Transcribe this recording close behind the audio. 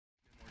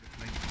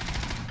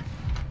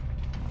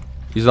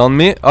He's on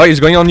me. Oh, he's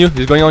going on you.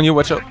 He's going on you.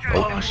 Watch out.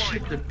 Oh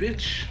shit, the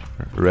bitch.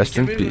 Rest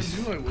in Kevin peace.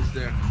 knew I was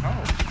there.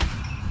 How?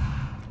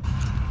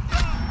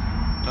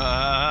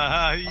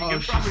 You Oh, can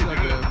she's probably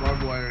like do it. a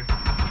barbed wire.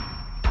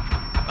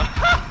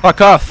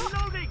 Fuck off.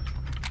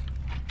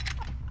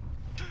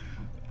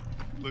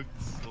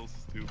 Looked so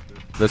stupid.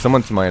 There's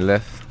someone to my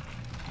left.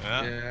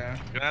 Yeah? Yeah. You're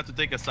gonna have to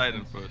take a side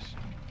and push.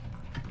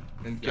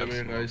 And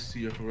camera is to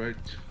your right.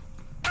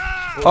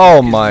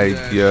 Oh he's my in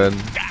the god.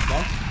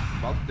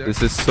 bot there.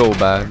 This is so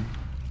bad.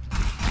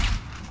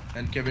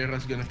 And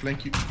Caveira's gonna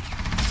flank you.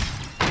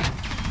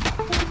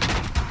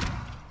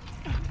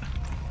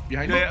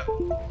 Behind Yeah.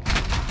 you.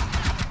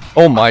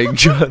 Oh my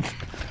god.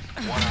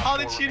 How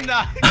did she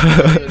not?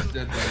 Yes,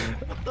 that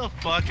guy. What the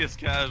fuck is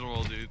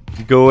casual, dude?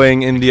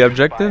 Going in the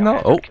objective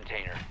now? Oh.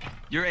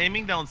 You're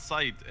aiming down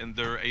sight and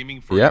they're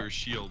aiming for Yep. your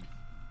shield.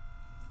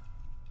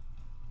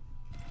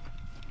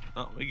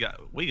 Oh,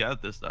 we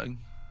got this dog.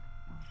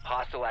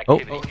 Oh,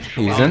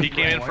 he's He in.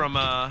 came in from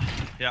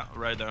yeah,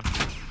 right there. That's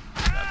the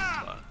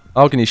spot.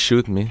 How can he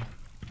shoot me?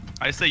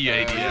 I say you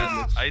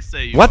ADS. I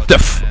say you. What the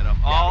fucking head up.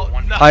 Oh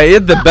no! I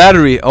hit the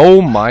battery.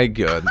 Oh my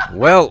god.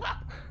 Well,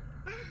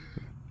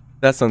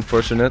 that's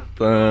unfortunate.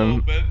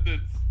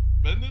 Bandit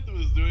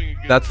was doing a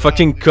good That job,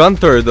 fucking dude.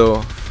 counter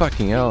though.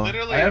 Fucking hell.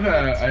 Literally, I have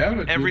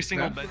a every good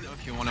single plan. Bandit.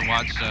 If you want to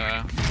watch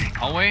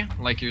hallway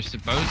like you're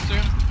supposed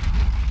to,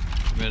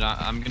 but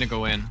I'm gonna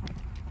go in.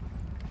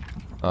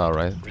 All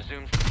right.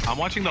 I'm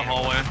watching the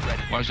hallway.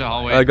 Watch the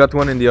hallway. I got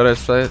one in the other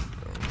side.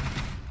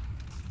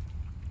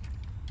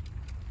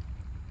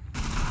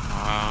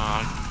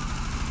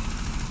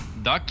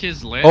 Duck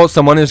is lit. Oh,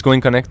 someone is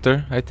going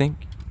connector, I think.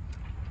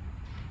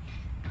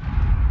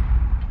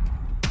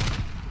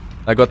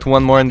 I got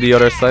one more on the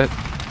other side.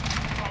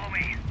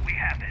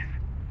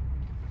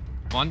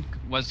 One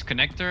was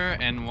connector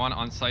and one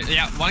on site.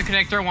 Yeah, one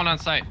connector, one on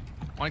site.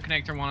 One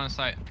connector, one on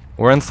site.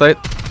 We're on site.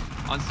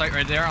 On site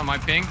right there on my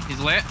ping. He's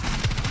lit.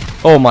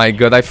 Oh my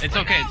god, It's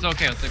okay, it's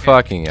okay, it's okay.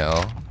 Fucking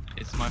hell.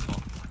 It's my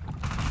fault.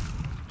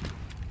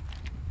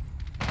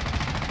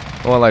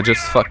 Well, I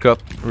just fuck up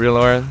real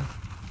hard.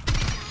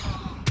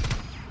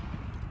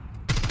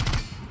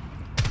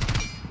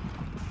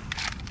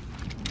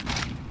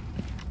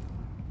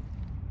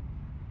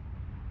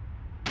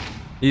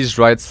 He's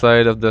right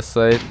side of the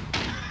site.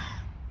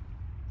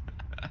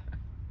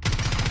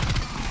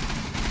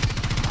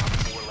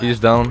 He's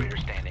down.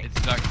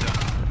 It's Duck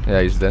though.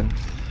 Yeah, he's dead.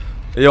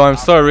 Yo, I'm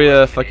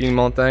sorry, fucking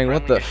Montaigne.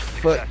 What the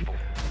fuck?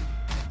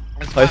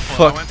 It's I my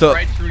fault. fucked I up.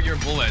 went right through your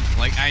bullets.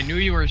 Like I knew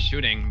you were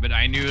shooting, but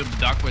I knew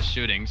Duck was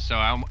shooting, so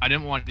I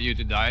didn't want you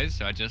to die.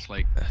 So I just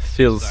like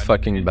Feels slided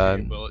fucking into your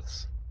bad.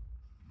 bullets.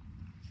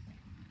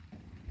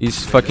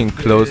 He's fucking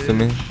close to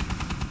me.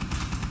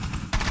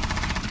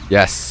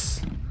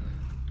 Yes.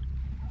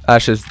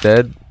 Ash is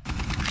dead.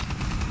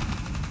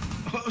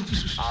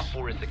 Op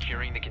 4 is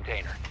securing the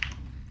container.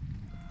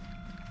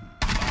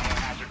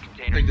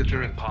 Take the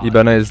turret.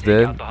 Ibana is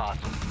dead. Op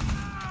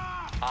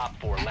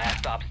 4, last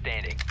stop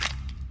standing.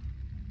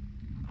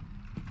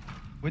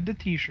 With the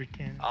t-shirt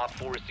can. Op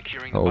 4 is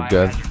securing Oh, the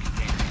God. biohazard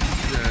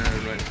container.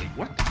 Yeah, right.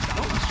 What the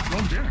hell is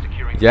wrong there?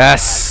 Securing the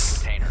Yes.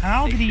 biohazard container.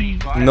 How did he?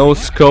 No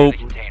scope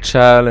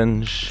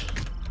challenge.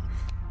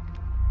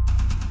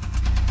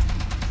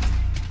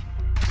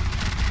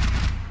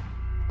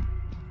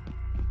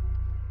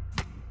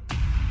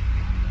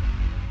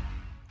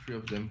 Three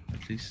of them,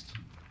 at least.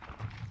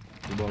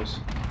 The boss.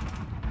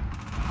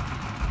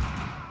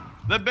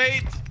 The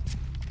bait.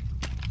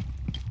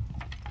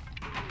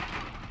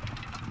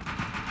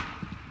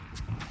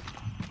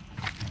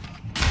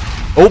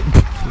 Oh,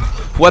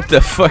 what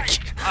the fuck?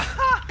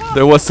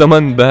 There was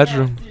someone in the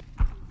bathroom.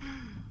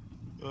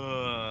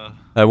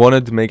 I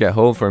wanted to make a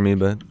hole for me,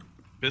 but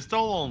Pistol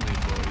only,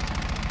 boys.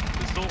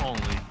 Pistol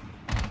only.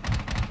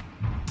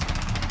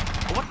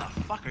 Oh, what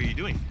the fuck are you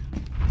doing?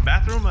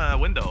 Bathroom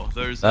window.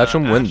 There's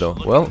Bathroom Ash, window.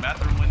 look, Well,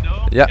 bathroom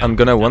window. yeah, I'm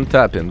gonna one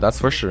tap him. That's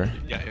for sure.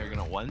 Yeah, you're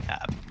gonna one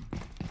tap.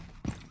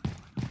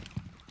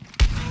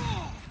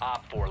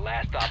 Op 4,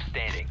 last stop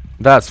standing.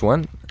 That's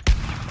one.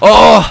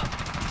 Oh!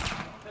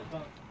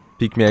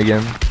 Peek me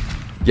again.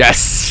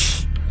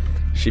 Yes!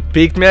 She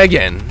peeked me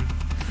again.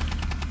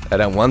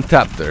 And I one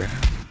tapped her.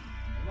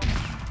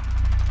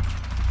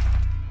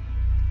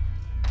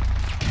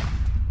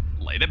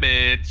 Later,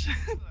 bitch. I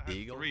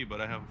have 3,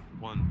 but I have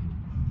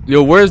 1.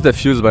 Yo, where's the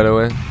fuse, by the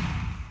way?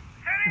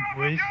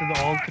 Wasted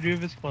all three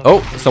of his plus.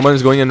 Oh, someone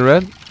is going in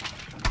red.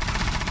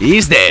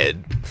 He's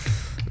dead.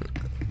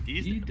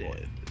 He's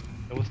dead.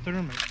 That was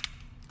thermite.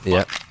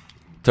 Yeah.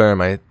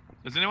 Termite.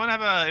 Does anyone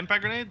have an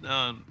impact grenade?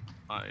 Oh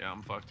yeah,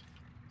 I'm fucked.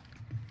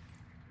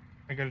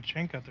 I got a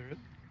chank out there.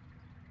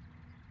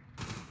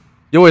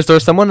 Yo, is there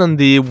someone on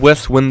the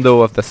west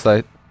window of the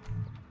site?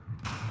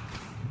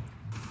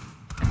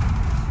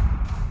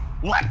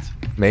 What?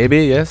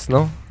 Maybe, yes,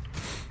 no?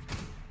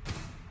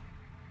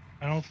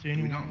 I don't see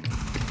anyone.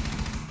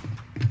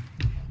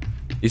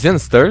 He's in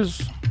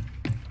stairs?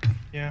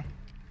 Yeah.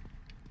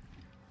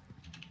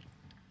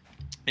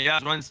 Yeah,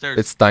 run stairs.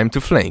 It's time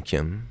to flank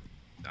him.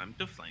 Time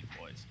to flank,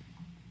 boys.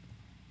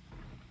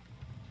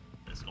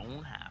 It's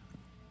gonna happen.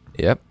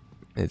 Yep,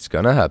 it's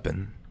gonna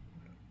happen.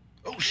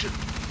 Oh shit.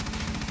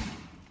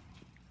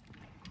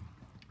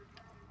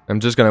 I'm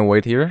just gonna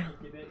wait here.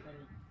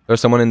 There's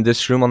someone in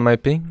this room on my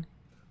ping.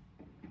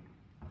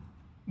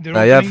 They're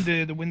I opening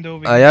have- the window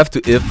over I here. have to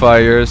if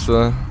fire,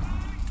 so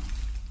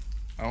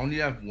I only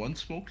have one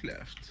smoke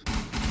left.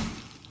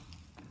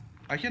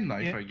 I can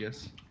knife, Yeah. I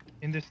guess.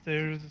 In the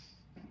stairs,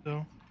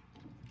 so.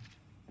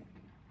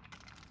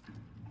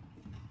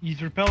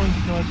 He's repelling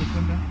still at this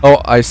window.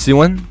 oh, I see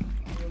one.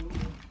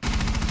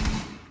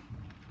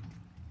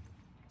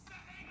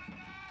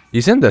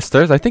 He's in the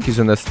stairs. I think he's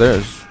in the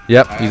stairs.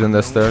 Yep, he's in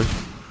the stairs.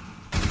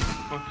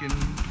 Fucking.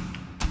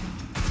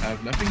 I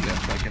have nothing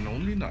left. I can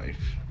only knife.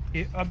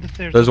 Yeah, up the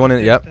stairs. There's up one the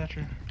in- stairs, yep.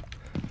 Thatcher.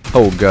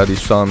 Oh god, he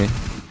saw me.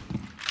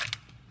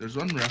 There's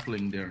one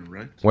rappelling there,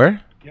 right? Where?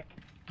 Yep.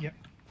 Yep.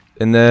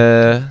 In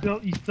the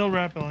He's still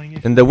rappelling.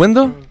 If in the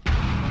window?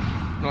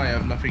 No, I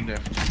have nothing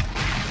left.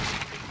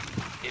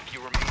 If you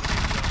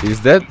remain He's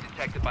dead.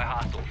 detected by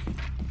hostiles.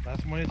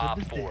 Last one is at Op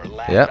the 4, stairs.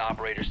 last Yep.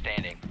 operator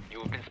standing. You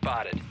have been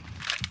spotted.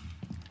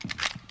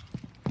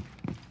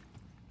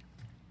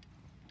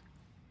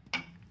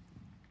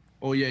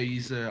 Oh yeah,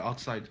 he's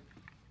outside.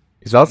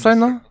 He's outside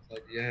now.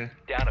 Yeah.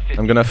 Down to 15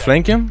 I'm gonna seconds.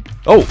 flank him.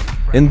 Oh,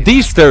 in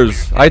these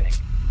stairs. I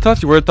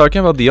thought you were talking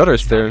about the other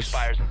stairs.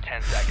 Expires in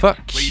 10 seconds. Fuck.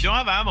 But you don't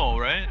have ammo,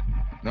 right?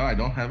 No, I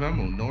don't have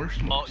ammo, nor Well,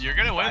 smoke. you're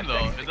gonna win 5 though.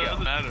 seconds It to go.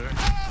 doesn't matter.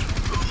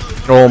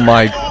 Oh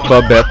my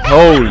Babette.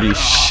 Holy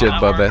shit,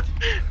 Babette.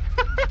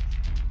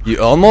 You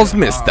almost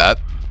missed that.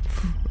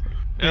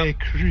 Yep. Hey,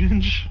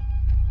 cringe.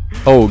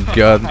 Oh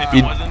god. If He,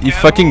 it wasn't he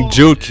fucking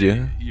cannibal, juked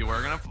you. You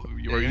were gonna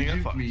Yeah, he get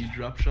juked fucked. me,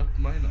 drop shot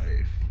my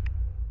knife.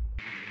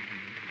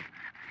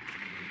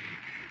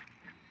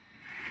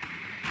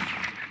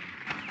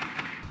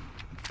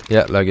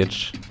 Yeah,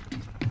 luggage.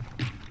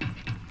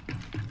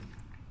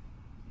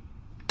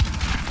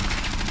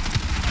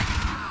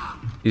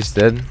 He's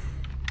dead.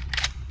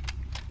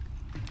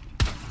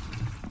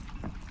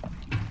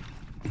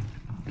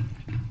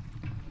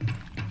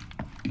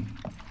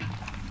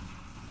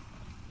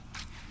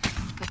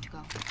 Good to go.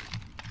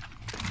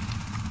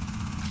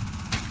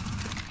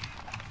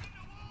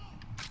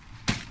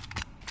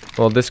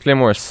 Well, this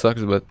claymore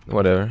sucks, but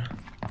whatever.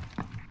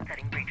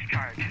 Setting breach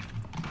charge.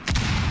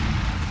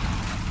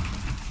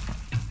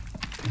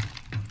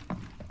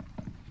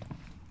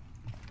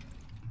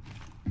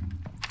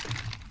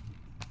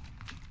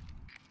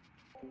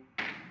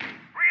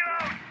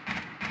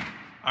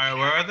 Alright,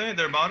 where are they?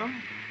 They're bottom?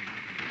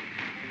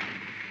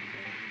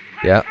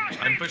 Yeah.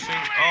 I'm pushing.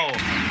 Oh.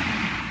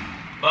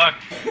 Fuck.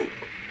 Yeah.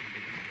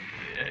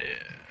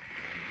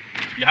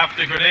 You have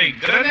to grenade.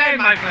 Grenade,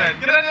 my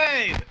friend!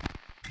 Grenade!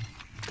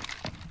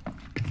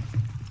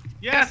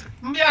 Yes!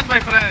 Yes, my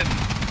friend!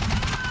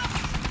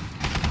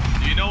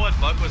 Do you know what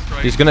Buck was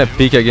trying He's to gonna do?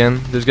 peek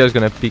again. This guy's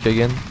gonna peek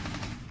again.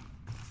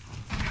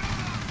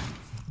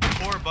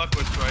 Before Buck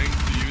was trying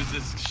to use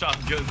this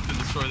shotgun to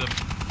destroy the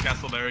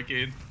castle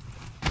barricade.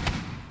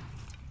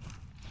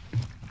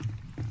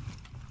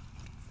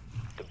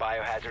 The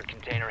biohazard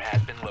container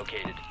has been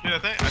located. Dude, I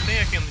think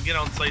I can get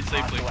on site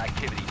safely. Hostile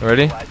activity.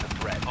 Ready? Neutralize the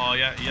threat. Oh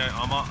yeah,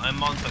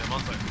 I'm on site,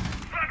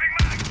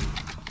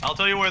 I'll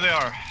tell you where they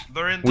are.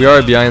 They're in We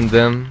are behind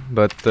them,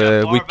 but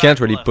Yeah, far we back can't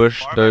really left,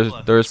 push. far back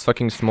left. There's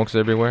fucking smokes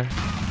everywhere.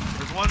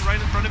 There's one right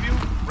in front of you,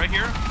 right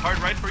here, hard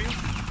right for you.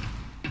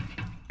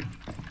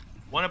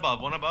 One above,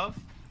 one above.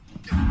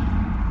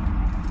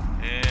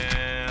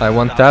 And I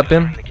one tap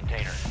him. In the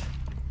container.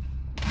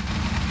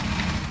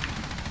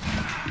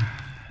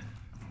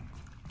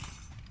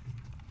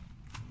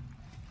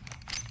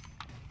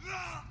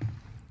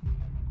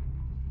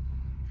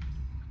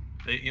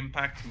 they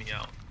impact me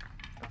out.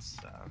 That's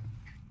sad.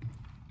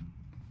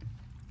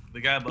 The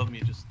guy above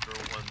me just threw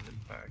one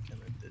impact and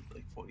it did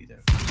like 40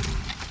 damage.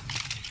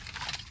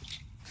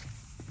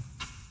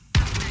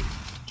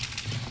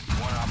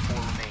 One op 4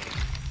 remaining.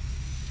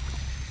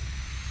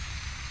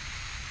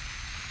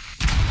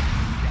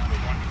 Down to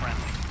one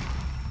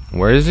friendly.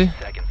 Where is he?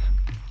 Seconds.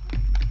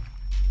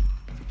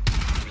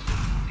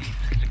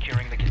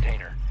 Securing the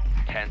container.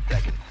 10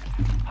 seconds.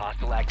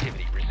 Hostile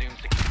activity. Resume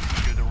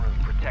secure the room.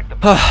 Protect the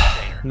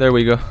container. There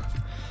we go.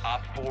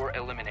 Op 4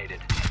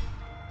 eliminated.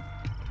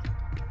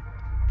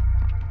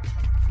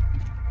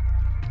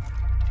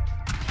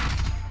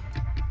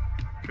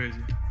 Crazy.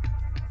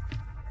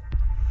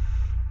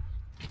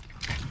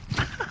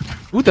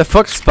 Who the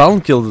fuck spawn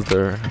killed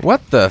her?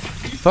 What the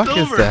fuck is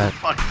Silver, that?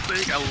 For fuck's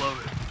sake, I love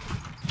it.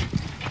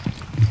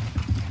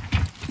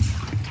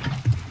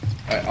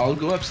 I'll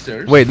go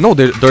upstairs. Wait, no,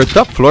 they're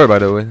top floor by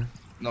the way.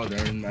 No,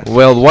 they're in master.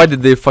 Well, why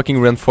did they fucking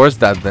reinforce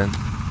that then?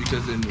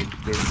 Because they're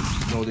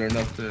no, they're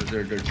not.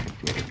 They're top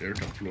floor. They're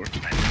top floor.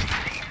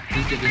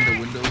 Please get in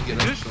the window.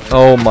 Get outside.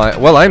 Oh my,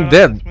 well I'm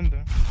dead. This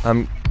window.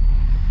 I'm.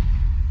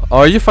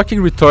 Are you fucking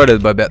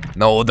retarded, Babette?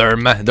 No, they're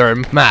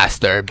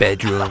master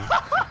bedroom.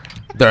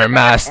 They're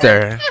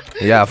master.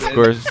 Yeah, of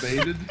course.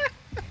 Baited.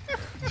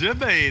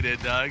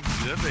 Debated, dog.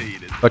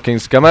 Debated. Fucking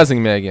scummazing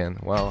me again.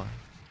 Wow.